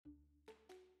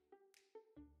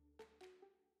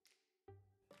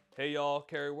Hey y'all,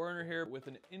 Kerry Werner here with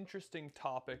an interesting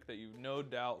topic that you've no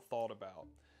doubt thought about,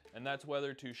 and that's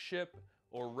whether to ship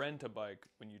or rent a bike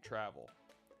when you travel.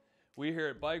 We here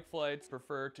at Bikeflights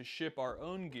prefer to ship our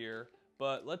own gear,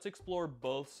 but let's explore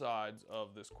both sides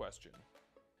of this question.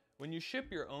 When you ship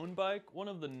your own bike, one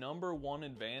of the #1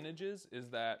 advantages is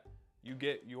that you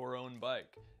get your own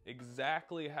bike,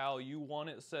 exactly how you want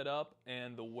it set up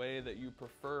and the way that you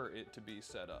prefer it to be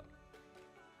set up.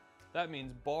 That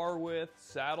means bar width,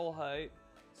 saddle height,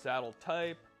 saddle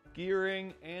type,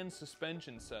 gearing, and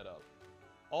suspension setup.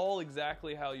 All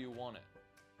exactly how you want it.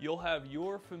 You'll have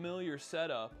your familiar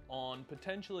setup on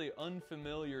potentially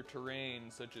unfamiliar terrain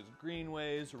such as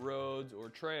greenways, roads, or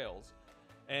trails.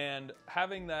 And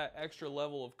having that extra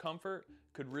level of comfort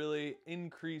could really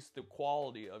increase the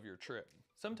quality of your trip.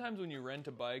 Sometimes when you rent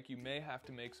a bike, you may have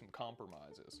to make some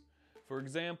compromises. For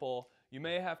example, you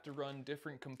may have to run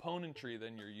different componentry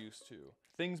than you're used to.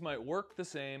 Things might work the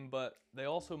same, but they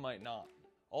also might not.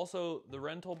 Also, the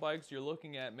rental bikes you're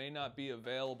looking at may not be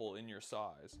available in your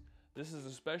size. This is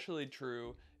especially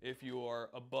true if you are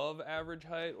above average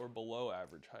height or below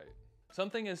average height.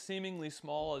 Something as seemingly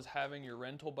small as having your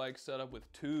rental bike set up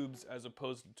with tubes as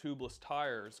opposed to tubeless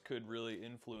tires could really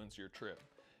influence your trip.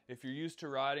 If you're used to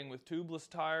riding with tubeless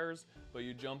tires, but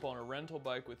you jump on a rental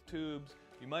bike with tubes,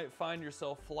 you might find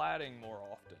yourself flatting more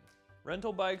often.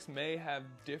 Rental bikes may have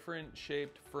different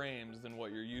shaped frames than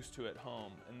what you're used to at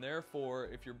home, and therefore,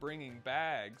 if you're bringing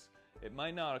bags, it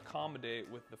might not accommodate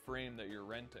with the frame that you're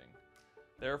renting,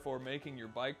 therefore making your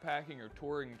bikepacking or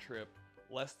touring trip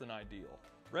less than ideal.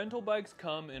 Rental bikes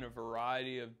come in a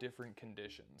variety of different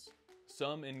conditions,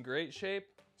 some in great shape,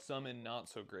 some in not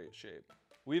so great shape.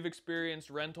 We've experienced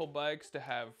rental bikes to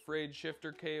have frayed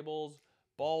shifter cables,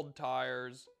 bald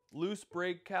tires, loose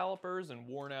brake calipers, and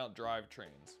worn out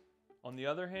drivetrains. On the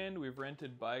other hand, we've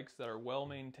rented bikes that are well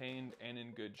maintained and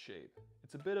in good shape.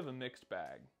 It's a bit of a mixed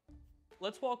bag.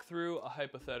 Let's walk through a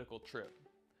hypothetical trip.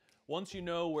 Once you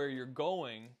know where you're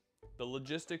going, the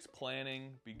logistics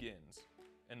planning begins.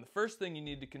 And the first thing you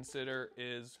need to consider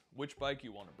is which bike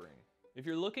you want to bring. If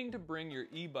you're looking to bring your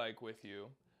e-bike with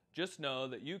you, just know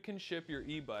that you can ship your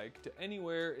e-bike to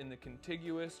anywhere in the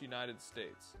contiguous United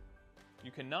States.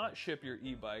 You cannot ship your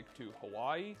e-bike to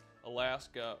Hawaii,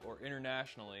 Alaska, or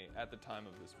internationally at the time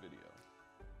of this video.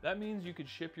 That means you could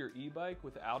ship your e-bike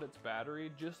without its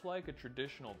battery just like a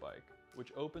traditional bike,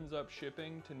 which opens up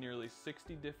shipping to nearly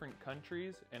 60 different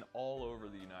countries and all over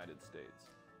the United States.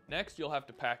 Next, you'll have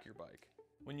to pack your bike.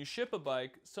 When you ship a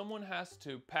bike, someone has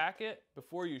to pack it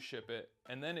before you ship it,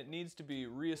 and then it needs to be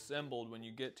reassembled when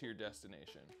you get to your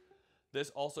destination.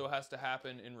 This also has to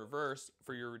happen in reverse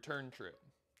for your return trip.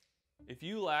 If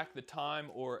you lack the time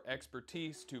or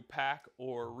expertise to pack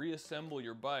or reassemble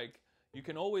your bike, you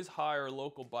can always hire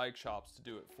local bike shops to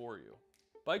do it for you.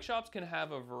 Bike shops can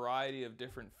have a variety of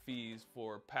different fees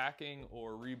for packing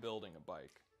or rebuilding a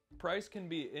bike. Price can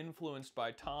be influenced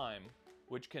by time,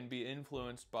 which can be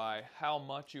influenced by how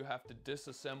much you have to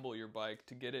disassemble your bike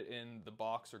to get it in the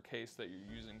box or case that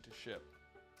you're using to ship.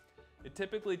 It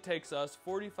typically takes us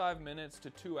 45 minutes to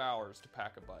 2 hours to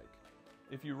pack a bike.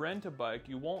 If you rent a bike,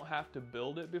 you won't have to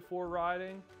build it before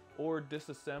riding or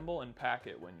disassemble and pack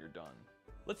it when you're done.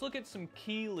 Let's look at some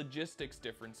key logistics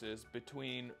differences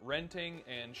between renting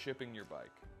and shipping your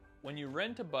bike. When you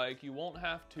rent a bike, you won't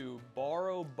have to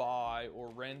borrow, buy,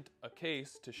 or rent a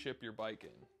case to ship your bike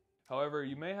in. However,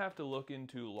 you may have to look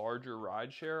into larger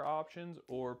rideshare options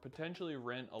or potentially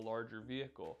rent a larger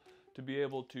vehicle to be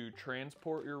able to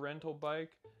transport your rental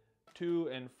bike to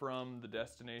and from the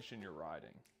destination you're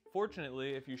riding.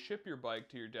 Fortunately, if you ship your bike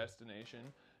to your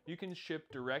destination, you can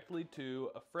ship directly to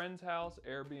a friend's house,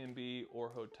 Airbnb, or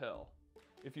hotel.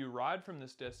 If you ride from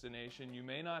this destination, you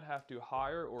may not have to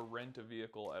hire or rent a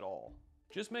vehicle at all.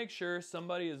 Just make sure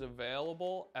somebody is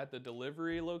available at the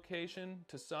delivery location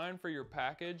to sign for your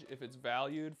package if it's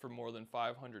valued for more than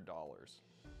 $500.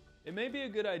 It may be a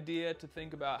good idea to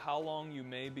think about how long you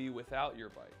may be without your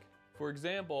bike. For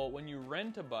example, when you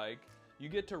rent a bike, you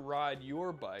get to ride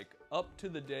your bike up to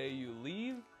the day you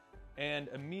leave and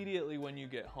immediately when you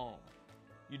get home.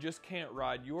 You just can't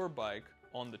ride your bike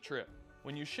on the trip.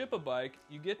 When you ship a bike,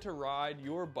 you get to ride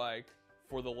your bike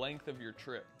for the length of your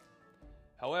trip.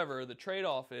 However, the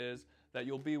trade-off is that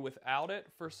you'll be without it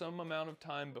for some amount of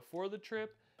time before the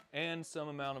trip and some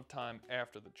amount of time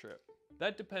after the trip.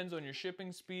 That depends on your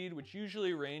shipping speed, which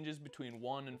usually ranges between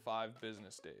 1 and 5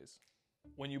 business days.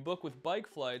 When you book with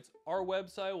Bikeflights, our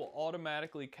website will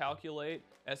automatically calculate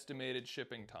estimated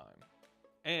shipping time.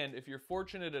 And if you're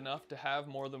fortunate enough to have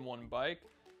more than one bike,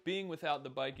 being without the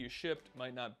bike you shipped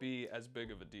might not be as big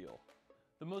of a deal.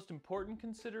 The most important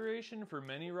consideration for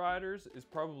many riders is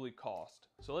probably cost,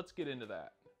 so let's get into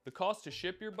that. The cost to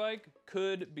ship your bike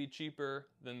could be cheaper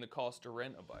than the cost to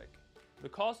rent a bike. The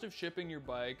cost of shipping your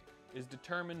bike is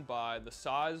determined by the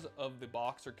size of the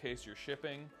box or case you're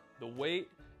shipping, the weight,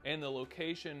 and the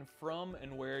location from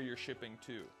and where you're shipping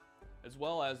to, as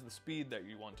well as the speed that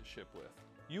you want to ship with.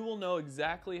 You will know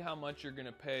exactly how much you're going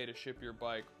to pay to ship your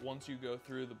bike once you go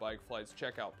through the Bikeflights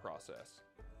checkout process.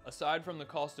 Aside from the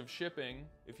cost of shipping,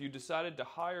 if you decided to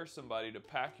hire somebody to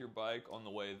pack your bike on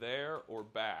the way there or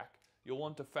back, you'll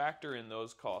want to factor in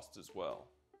those costs as well.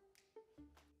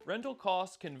 Rental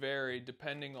costs can vary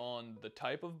depending on the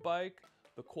type of bike,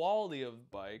 the quality of the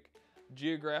bike,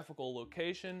 geographical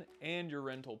location, and your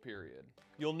rental period.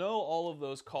 You'll know all of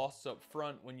those costs up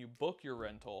front when you book your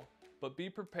rental, but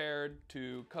be prepared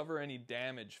to cover any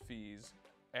damage fees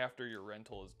after your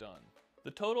rental is done. The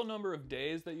total number of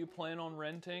days that you plan on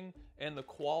renting and the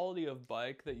quality of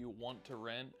bike that you want to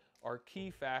rent are key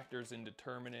factors in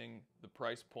determining the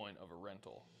price point of a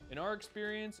rental. In our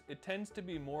experience, it tends to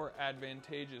be more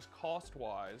advantageous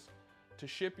cost-wise to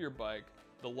ship your bike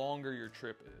the longer your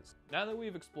trip is. Now that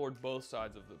we've explored both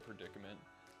sides of the predicament,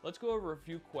 let's go over a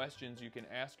few questions you can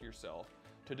ask yourself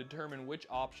to determine which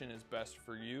option is best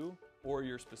for you or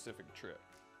your specific trip.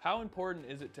 How important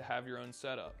is it to have your own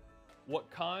setup?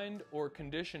 What kind or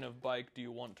condition of bike do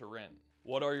you want to rent?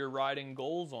 What are your riding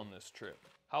goals on this trip?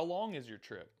 How long is your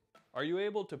trip? Are you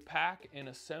able to pack and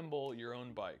assemble your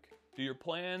own bike? Do your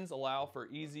plans allow for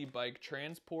easy bike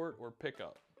transport or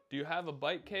pickup? Do you have a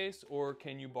bike case or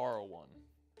can you borrow one?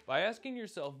 By asking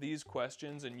yourself these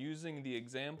questions and using the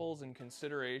examples and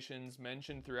considerations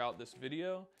mentioned throughout this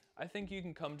video, I think you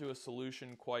can come to a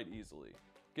solution quite easily.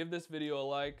 Give this video a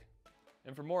like,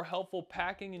 and for more helpful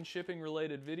packing and shipping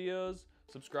related videos,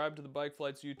 subscribe to the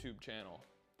Bikeflights YouTube channel.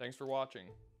 Thanks for watching.